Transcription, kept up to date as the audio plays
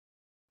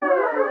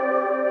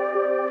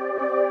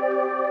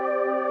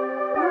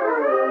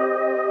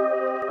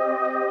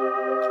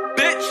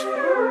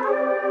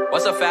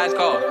What's a fast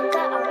car?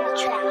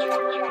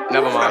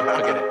 Never mind,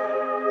 forget it.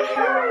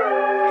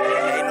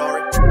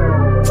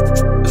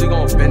 Is we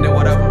gonna bend it,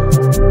 whatever?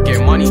 Get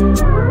money.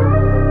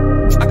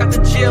 I got the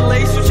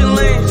GLA switching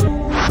lanes.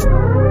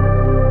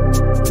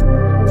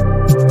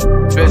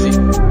 Busy.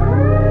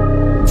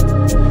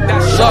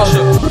 That's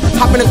shit.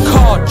 Hop in the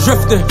car,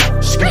 drifting.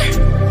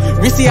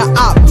 We see a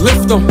op,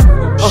 lift them.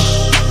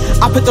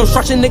 I put them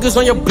structure niggas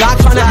on your block,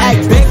 tryna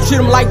act big, treat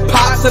them like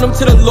pop, send them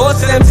to the Lord,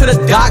 send them to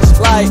the docks,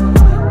 like,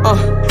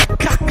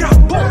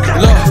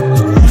 look,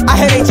 I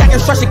hit ain't jacking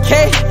structure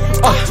K,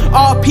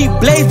 RP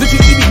Blaze, bitch you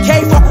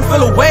EBK, fuck who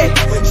feel away,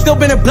 still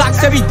been in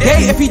blocks every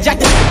day, if he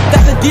jacking,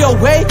 that's a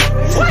DOA,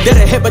 did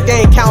a hit but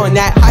they ain't counting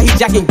that, how he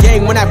jacking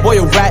gang when that boy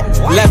a rat,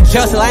 left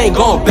just I ain't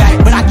going back,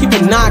 but I keep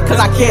it 9 cause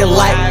I can't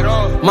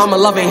like, mama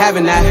love ain't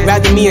having that,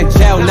 rather me in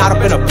jail, not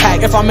up in a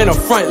pack, if I'm in the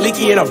front,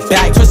 leaky in the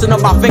back, twisting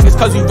up our fingers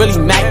cause we really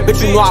mad,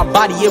 bitch you know our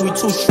body, yeah we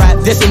too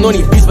strapped, dissing on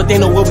these beats but they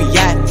know where we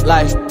at,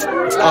 like,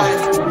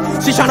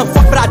 she tryna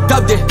fuck but I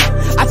dubbed it,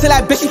 I tell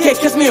that bitch she can't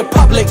kiss me in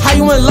public, how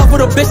you in love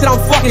with a bitch that I'm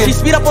fucking, she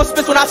speed up on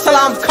spits when I tell her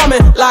I'm coming,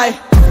 like,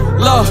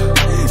 look,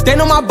 they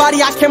know my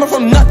body, I came up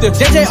from nothing,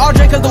 JJ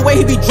RJ cause the way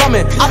he be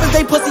drumming, opposite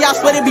they pussy, I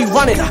swear they be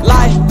running,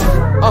 like,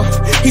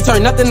 he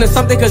turned nothing to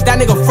something cause that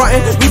nigga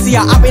frontin'. We see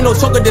our op ain't no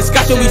talk or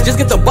discussion. We just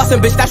get the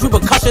bustin', bitch, that's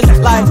repercussions.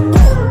 Like,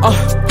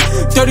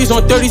 30s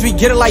on 30s, we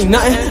get it like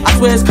nothing. I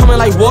swear it's coming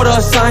like water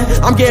or something.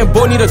 I'm getting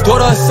bored, need a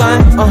daughter or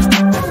son.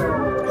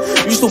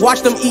 Used to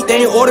watch them eat,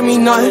 they ain't order me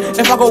nothing.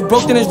 If I go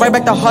broke, then it's right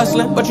back to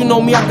hustling. But you know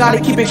me, I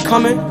gotta keep it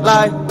coming.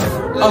 Like,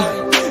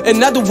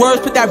 in other words,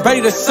 put that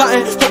ready to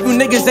something. Hope you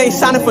niggas ain't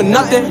signing for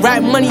nothing.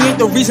 Rap money ain't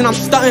the reason I'm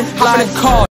stunting. Hop in the car.